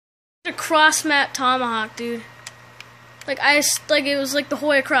a cross map tomahawk, dude. Like it was like the whole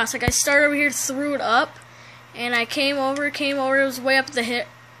way across. Like I started over here, threw it up, and I came over. It was way up in the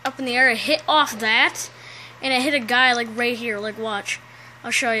air. I hit off that, and I hit a guy like right here. Like watch,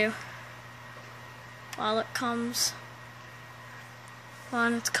 I'll show you. While it comes, come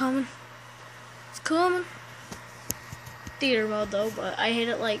on, it's coming. It's coming. Theater mode though, but I hit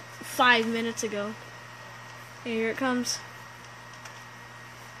it like 5 minutes ago. Okay, here it comes.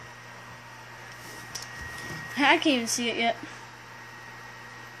 I can't even see it yet.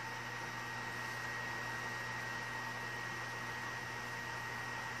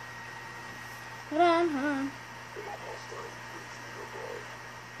 Hold on.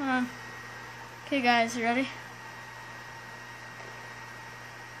 Okay guys, you ready?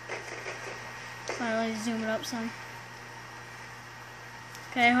 Alright, let me zoom it up some.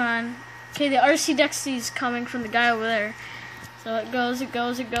 Okay, hold on. Okay, the RC Dexy's coming from the guy over there. So it goes. You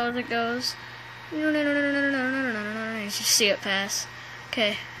should see it pass.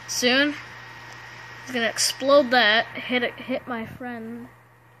 Okay, soon it's gonna explode that. Hit my friend.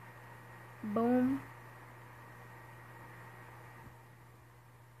 Boom.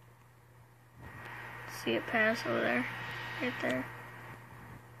 See it pass over there, right there,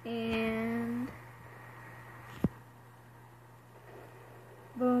 and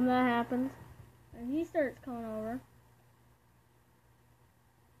boom, that happens, and he starts coming over.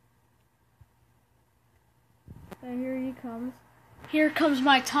 And here he comes. Here comes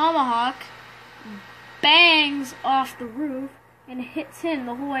my tomahawk, bangs off the roof, and hits him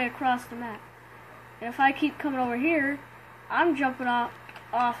the whole way across the map. And if I keep coming over here, I'm jumping off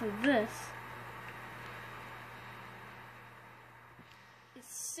of this.